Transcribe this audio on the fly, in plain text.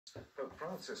Pope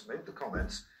Francis made the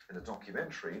comments in a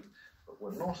documentary but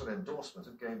were not an endorsement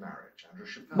of gay marriage.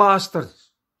 Bastard.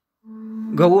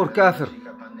 Gawur kafir.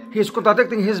 He's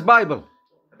contradicting his Bible.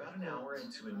 About an hour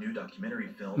into a new documentary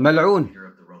film, Mal'oon. leader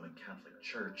of the Roman Catholic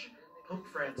Church, Pope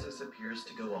Francis appears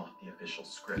to go off the official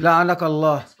script, La'anak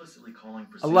Allah. explicitly calling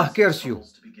for Allah same-sex cares you.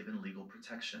 couples to be given legal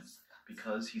protection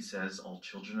because he says all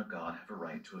children of God have a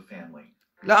right to a family.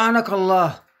 La'anak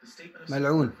Allah. The statement of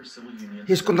Mal'oon. support for civil unions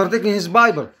He's contradicting his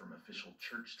Bible. from official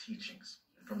church teachings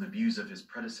and from the views of his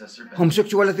predecessor.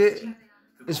 Homosexuality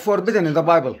is forbidden in the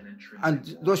Bible, and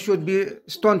those should be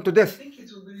stoned to death. I think it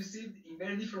will be received in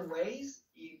very different ways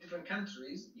in different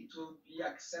countries. It will be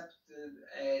accepted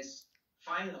as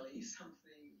finally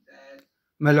something that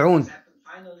Mal'oon. happened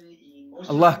finally in most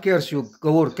Allah cares you,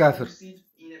 Gawur kafir. received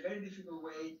in a very difficult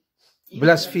way.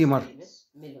 Blasphemer.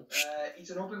 It's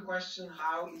an open question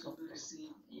how it will be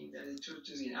received in the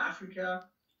churches in Africa,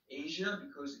 Asia,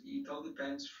 because it all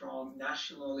depends from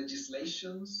national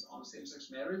legislations on same-sex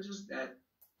marriages that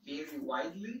vary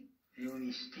widely. In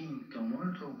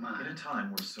a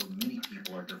time where so many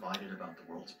people are divided about the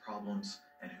world's problems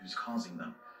and who's causing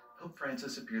them, Pope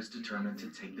Francis appears determined to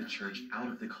take the church out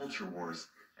of the culture wars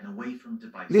and away from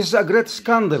divisive. This is a great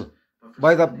scandal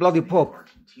by the bloody Pope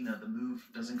Argentina, the move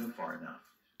doesn't go far enough.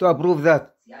 to approve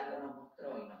that.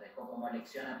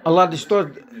 Allah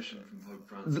destroyed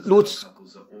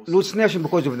Lut's nation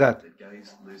because of that.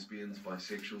 Gays, lesbians,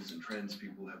 bisexuals, and trans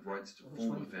people have rights to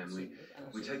form a family.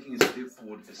 We're taking a step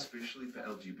forward, especially for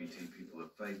LGBT people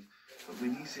of faith. But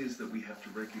when he says that we have to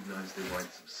recognize their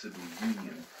rights of civil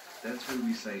union, that's where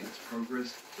we say it's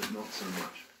progress, but not so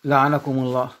much. لعنكم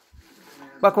الله.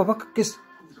 بك كس.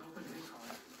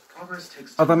 Progress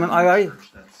takes هذا من آي.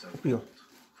 that's so bold.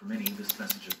 For many, this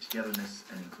message of togetherness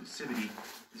and inclusivity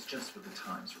is just what the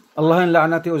times require. الله إن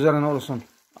لعنتي أزرنا أرسل.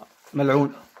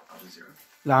 ملعون.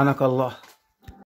 ALJAZEERA. لعنك الله.